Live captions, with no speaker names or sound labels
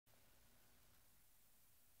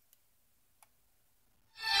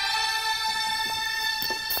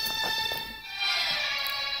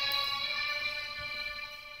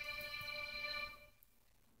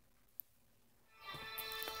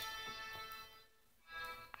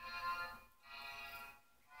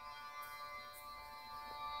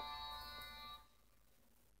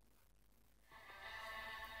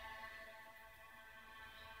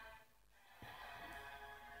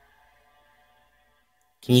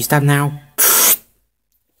Can you stop now?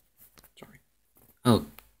 Sorry. Oh,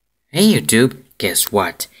 hey YouTube. Guess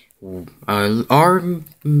what? Our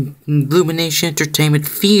Illumination Entertainment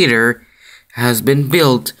Theater has been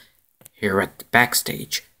built here at the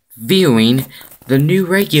backstage, viewing the new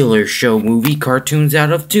regular show movie Cartoons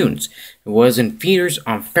Out of Toons. It was in theaters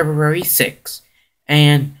on February 6th,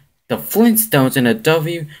 and the Flintstones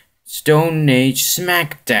WWE Stone Age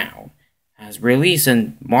SmackDown has released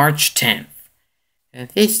on March 10th.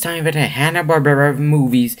 At this time, it had Hanna-Barbera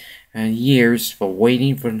movies and years for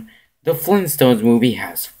waiting for the Flintstones movie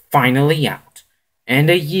has finally out, and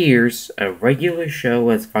a year's a regular show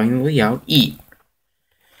is finally out either.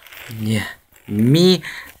 Yeah,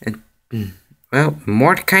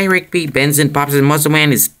 Mordecai Rigby, Benson, Pops, and Muscle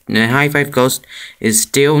Man is High Five Ghost is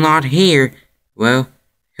still not here. Well,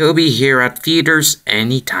 he'll be here at theaters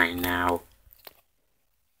anytime now.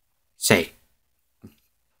 Say.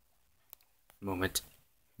 Moment.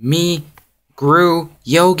 Me, Gru,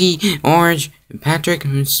 Yogi, Orange, Patrick,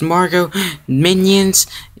 Smargo, Minions,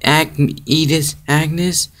 Edith,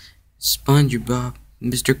 Agnes, SpongeBob,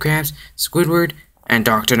 Mr. Krabs, Squidward, and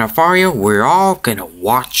Dr. Nefario, we're all gonna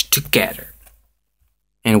watch together.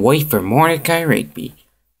 And wait for Mordecai Rigby.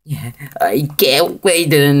 Yeah, I can't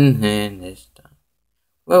wait this time.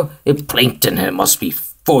 Well, if Plankton must be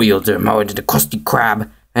foiled or mowed to the Krusty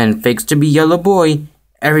Krab, and fixed to be Yellow Boy,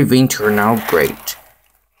 everything turned out great.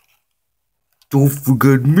 Don't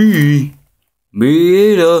forget me.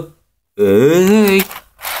 Me either. Hey.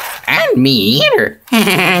 And me either.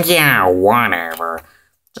 Yeah, whatever.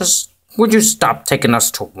 Would you stop taking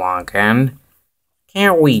us too long, and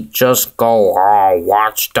can't we just go home,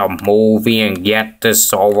 watch the movie, and get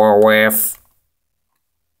this over with?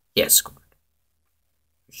 Yes, good.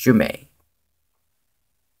 You may.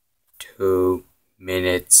 2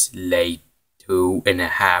 minutes late.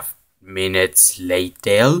 2.5 minutes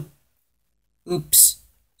later. Oops.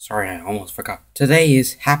 Sorry, I almost forgot. Today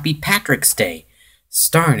is Happy Patrick's Day,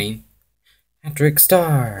 starring Patrick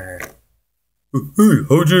Star. Hey,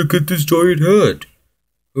 how'd you get this giant hat?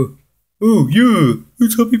 Oh yeah,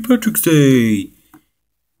 it's Happy Patrick's Day.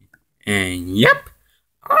 And yep,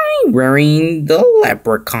 I'm wearing the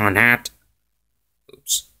leprechaun hat.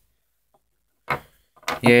 Oops.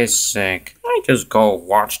 Yes, can I just go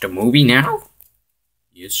watch the movie now?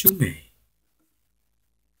 Yes, you may.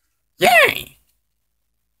 Yay!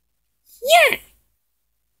 Yay!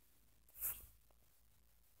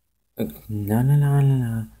 La la la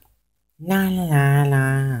la la la la la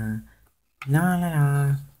la la la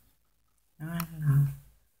la.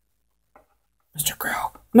 Mr.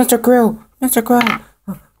 Grill, Mr. Grill, Mr. Grill,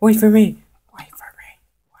 wait for me, wait for me,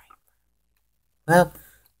 wait. Well,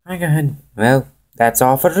 I go ahead. Well, that's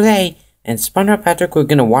all for today. And SpongeBob Patrick, we're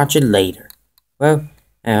gonna watch it later. Well,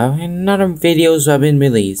 another videos have been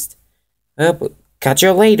released. Catch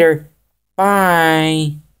you later.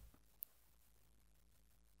 Bye.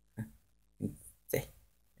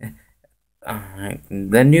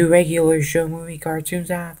 The new regular show movie Cartoons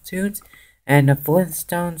Out of Toons and the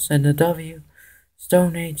Flintstones and the W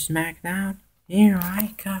Stone Age SmackDown. Here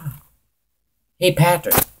I come. Hey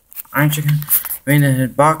Patrick, aren't you gonna bring a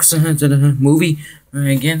box into the movie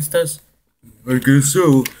against us? I guess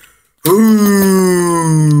so.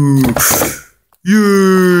 Ooh!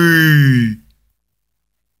 Yay!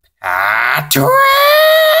 Patrick!